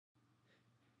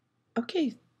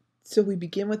Okay, so we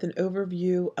begin with an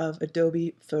overview of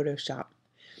Adobe Photoshop.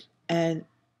 And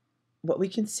what we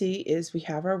can see is we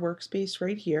have our workspace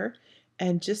right here.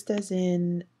 And just as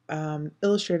in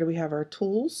Illustrator, we have our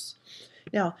tools.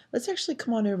 Now, let's actually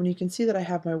come on over and you can see that I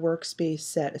have my workspace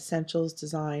set, Essentials,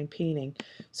 Design, Painting.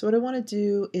 So what I want to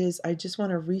do is I just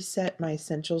want to reset my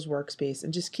Essentials workspace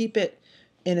and just keep it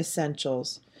in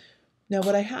Essentials. Now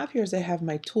what I have here is I have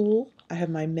my tool, I have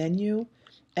my menu,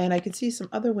 and I can see some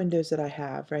other windows that I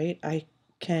have, right?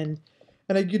 Can,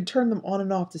 I can turn them on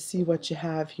and off to see what you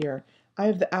have here. I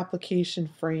have the application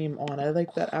frame on. I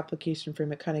like that application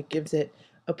frame. It kind of gives it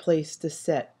a place to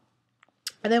sit.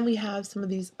 And then we have some of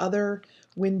these other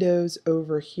windows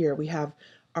over here. We have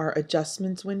our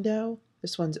adjustments window.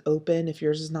 This one's open. If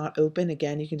yours is not open,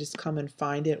 again, you can just come and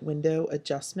find it, window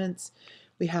adjustments.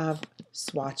 We have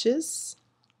swatches.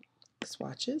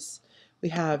 We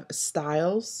have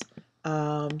styles,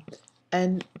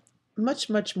 and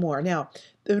much more. Now,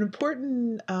 the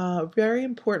important, very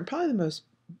important, probably the most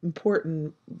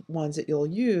important ones that you'll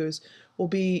use will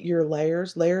be your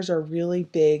layers. Layers are really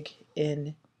big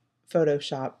in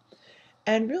Photoshop.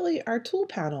 And really our tool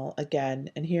panel again.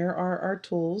 And here are our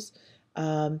tools.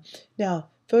 Now,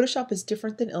 Photoshop is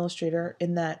different than Illustrator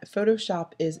in that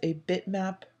Photoshop is a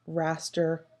bitmap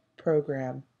raster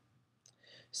program.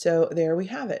 So there we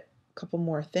have it. A couple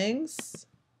more things.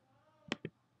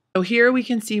 So here we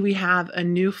can see we have a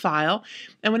new file.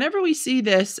 And whenever we see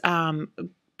this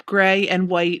gray and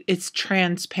white, it's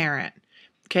transparent.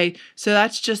 Okay, so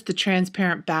that's just the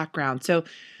transparent background. So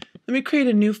let me create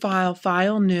a new file,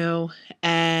 file new,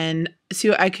 and see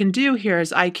what I can do here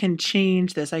is I can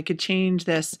change this. I could change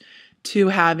this to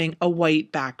having a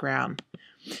white background.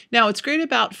 Now, what's great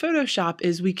about Photoshop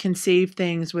is we can save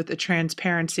things with a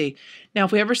transparency. Now,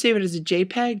 if we ever save it as a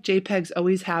JPEG, JPEGs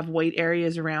always have white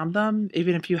areas around them,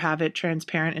 even if you have it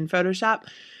transparent in Photoshop.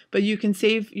 But you can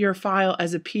save your file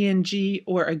as a PNG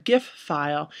or a GIF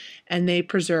file, and they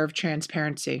preserve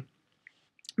transparency.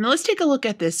 Now, let's take a look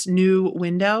at this new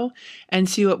window and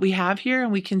see what we have here.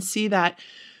 And we can see that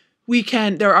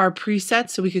there are presets,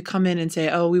 so we could come in and say,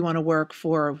 oh, we want to work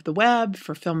for the web,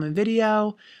 for film and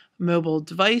video, mobile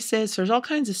devices. So there's all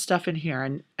kinds of stuff in here,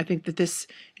 and I think that this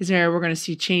is an area we're going to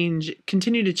see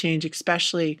continue to change,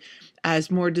 especially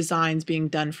as more designs being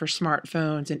done for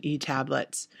smartphones and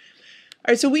e-tablets.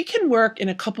 All right, so we can work in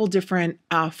a couple different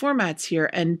formats here,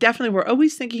 and definitely we're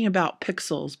always thinking about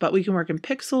pixels, but we can work in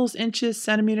pixels, inches,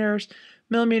 centimeters,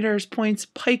 millimeters, points,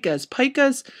 picas.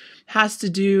 Picas has to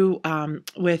do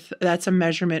that's a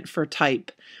measurement for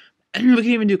type. And we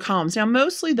can even do columns. Now,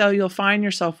 mostly, though, you'll find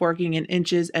yourself working in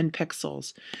inches and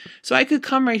pixels. So I could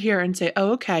come right here and say,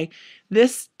 oh, okay,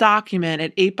 this document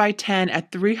at 8 by 10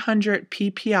 at 300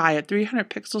 ppi, at 300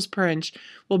 pixels per inch,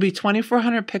 will be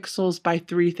 2400 pixels by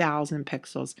 3000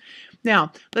 pixels.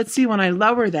 Now, let's see when I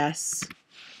lower this,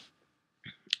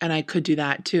 and I could do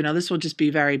that too. Now, this will just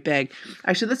be very big.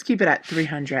 Actually, let's keep it at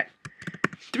 300.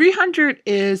 300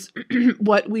 is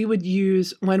what we would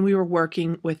use when we were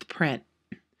working with print.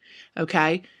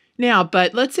 Okay, now,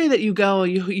 but let's say that you go,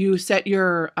 you set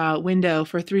your window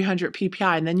for 300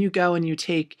 ppi, and then you go and you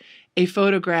take a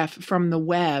photograph from the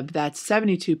web that's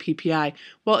 72 ppi.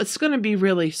 Well, it's going to be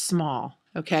really small.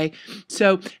 Okay,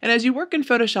 so, and as you work in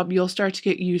Photoshop, you'll start to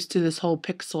get used to this whole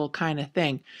pixel kind of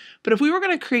thing. But if we were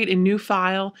going to create a new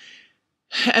file,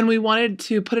 and we wanted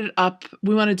to put it up,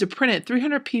 we wanted to print it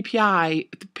 300 ppi,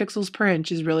 pixels per inch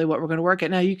is really what we're going to work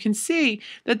at. Now you can see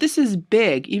that this is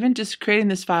big. Even just creating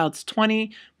this file, it's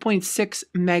 20.6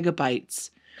 megabytes.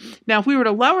 Now if we were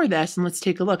to lower this, and let's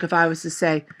take a look, if I was to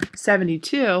say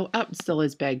 72, oh, it still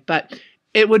is big, but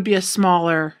it would be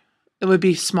smaller.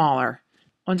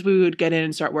 Once we would get in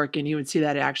and start working, you would see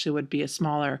that it actually would be a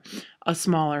smaller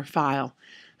file.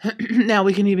 Now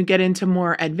we can even get into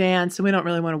more advanced, and we don't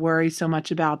really want to worry so much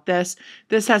about this.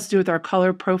 This has to do with our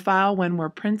color profile when we're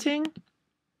printing.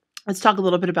 Let's talk a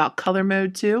little bit about color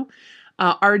mode too.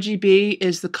 RGB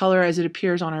is the color as it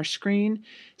appears on our screen.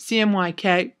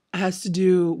 CMYK has to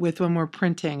do with when we're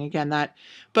printing. Again,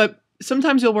 but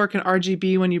sometimes you'll work in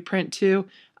RGB when you print too,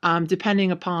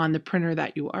 depending upon the printer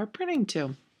that you are printing to.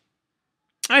 All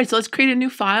right, so let's create a new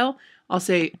file. I'll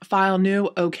say file new,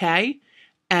 okay.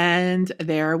 And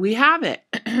there we have it.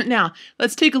 Now,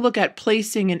 let's take a look at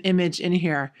placing an image in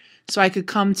here. So I could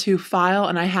come to File,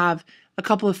 and I have a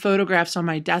couple of photographs on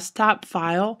my desktop,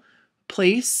 File,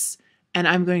 Place, and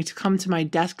I'm going to come to my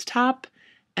desktop,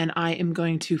 and I am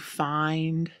going to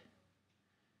find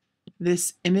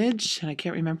this image. And I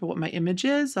can't remember what my image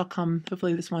is.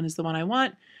 Hopefully this one is the one I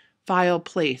want. File,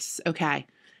 Place. Okay,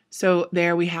 so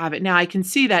there we have it. Now I can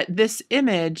see that this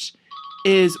image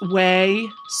is way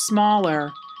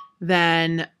smaller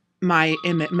than my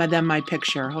image, than my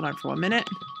picture. Hold on for 1 minute.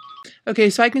 Okay,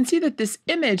 so I can see that this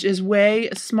image is way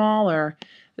smaller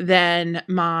than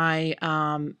my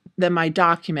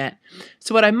document.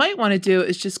 So what I might want to do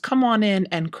is just come on in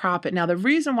and crop it. Now the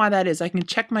reason why that is, I can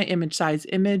check my image size,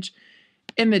 image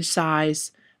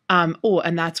size. Oh,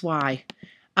 and that's why.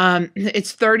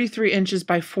 It's 33 inches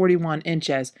by 41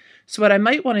 inches. So what I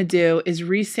might want to do is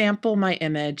resample my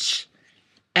image,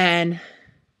 and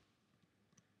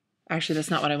actually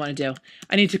that's not what I want to do.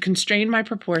 I need to constrain my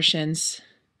proportions,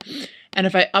 and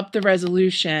if I up the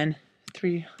resolution,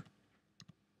 oh,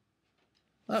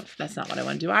 that's not what I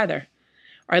want to do either.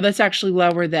 All right, let's actually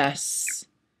lower this.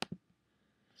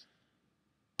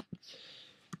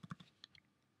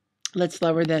 Let's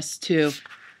lower this to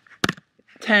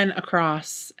 10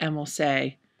 across, and we'll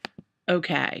say,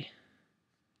 okay.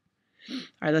 All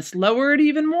right, let's lower it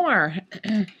even more.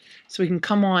 So we can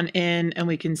come on in and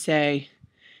we can say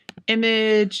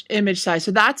image size.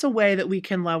 So that's a way that we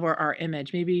can lower our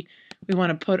image. Maybe we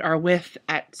want to put our width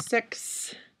at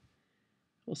 6.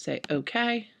 We'll say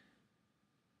okay.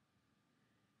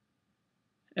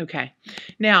 Okay.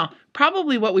 Now,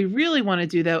 probably what we really want to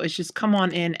do though is just come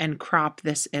on in and crop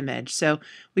this image. So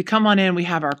we come on in, we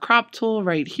have our crop tool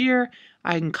right here.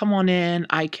 I can come on in,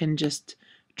 I can just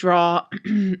draw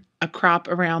a crop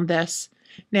around this.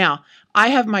 Now, I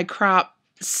have my crop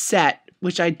set,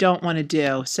 which I don't want to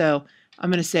do. So I'm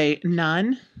going to say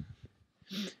none.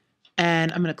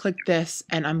 And I'm going to click this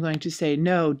and I'm going to say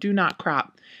no, do not crop.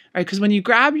 All right, because when you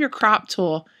grab your crop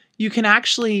tool, you can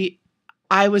actually,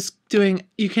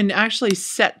 you can actually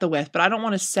set the width, but I don't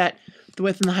want to set the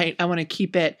width and the height. I want to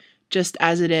keep it just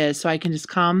as it is. So I can just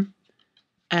come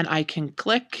and I can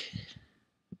click,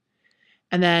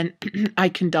 and then I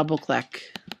can double click.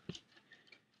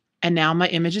 And now my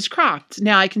image is cropped.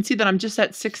 Now I can see that I'm just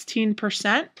at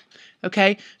 16%.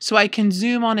 Okay, so I can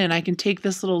zoom on in. I can take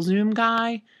this little zoom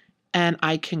guy and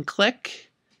I can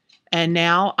click, and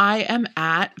now I am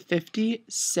at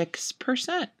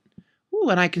 56%. Ooh,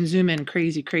 and I can zoom in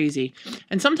crazy.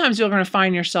 And sometimes you're going to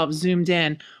find yourself zoomed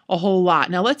in a whole lot.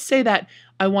 Now let's say that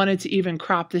I wanted to even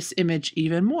crop this image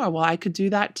even more. Well, I could do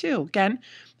that too. Again,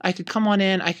 I could come on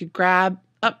in, I could grab,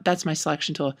 oh, that's my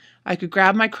selection tool. I could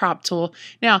grab my crop tool.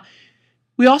 Now,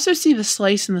 we also see the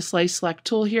slice and the slice select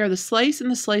tool here. The slice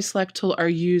and the slice select tool are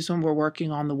used when we're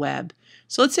working on the web.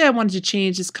 So let's say I wanted to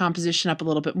change this composition up a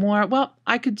little bit more. Well,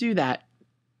 I could do that.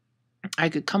 I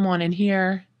could come on in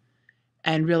here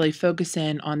and really focus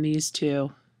in on these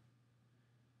two.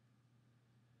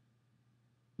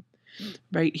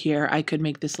 Right here, I could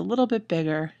make this a little bit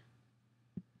bigger.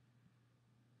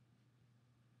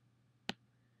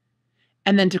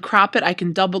 And then to crop it, I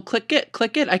can double click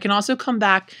it. I can also come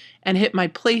back and hit my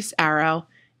place arrow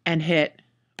and hit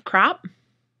crop.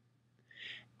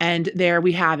 And there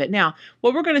we have it. Now,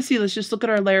 what we're going to see, let's just look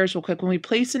at our layers real quick. When we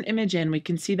place an image in, we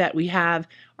can see that we have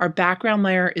our background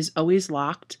layer is always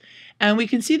locked. And we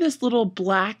can see this little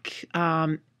black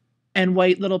and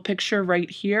white little picture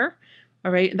right here.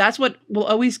 All right, that's what we'll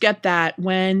always get that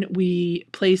when we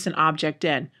place an object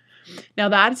in. Now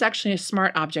that is actually a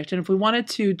smart object, and if we wanted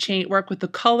to work with the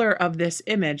color of this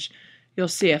image, you'll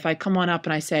see if I come on up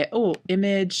and I say, oh,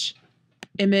 image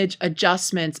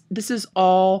adjustments, this is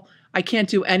all, I can't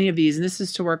do any of these, and this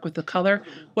is to work with the color.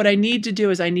 What I need to do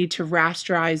is I need to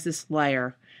rasterize this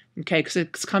layer, okay, because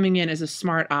it's coming in as a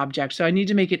smart object. So I need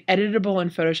to make it editable in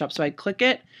Photoshop. So I click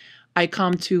it, I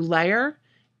come to layer,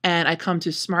 and I come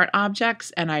to smart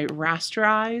objects, and I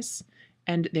rasterize.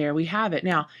 And there we have it.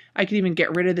 Now, I could even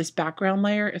get rid of this background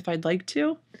layer if I'd like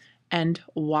to. And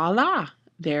voila,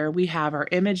 there we have our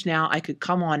image. Now I could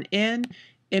come on in,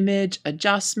 image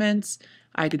adjustments.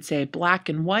 I could say black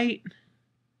and white.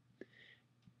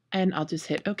 And I'll just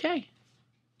hit OK.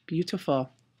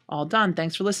 Beautiful. All done.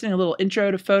 Thanks for listening. A little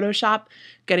intro to Photoshop,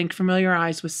 getting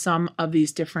familiarized with some of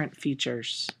these different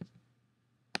features.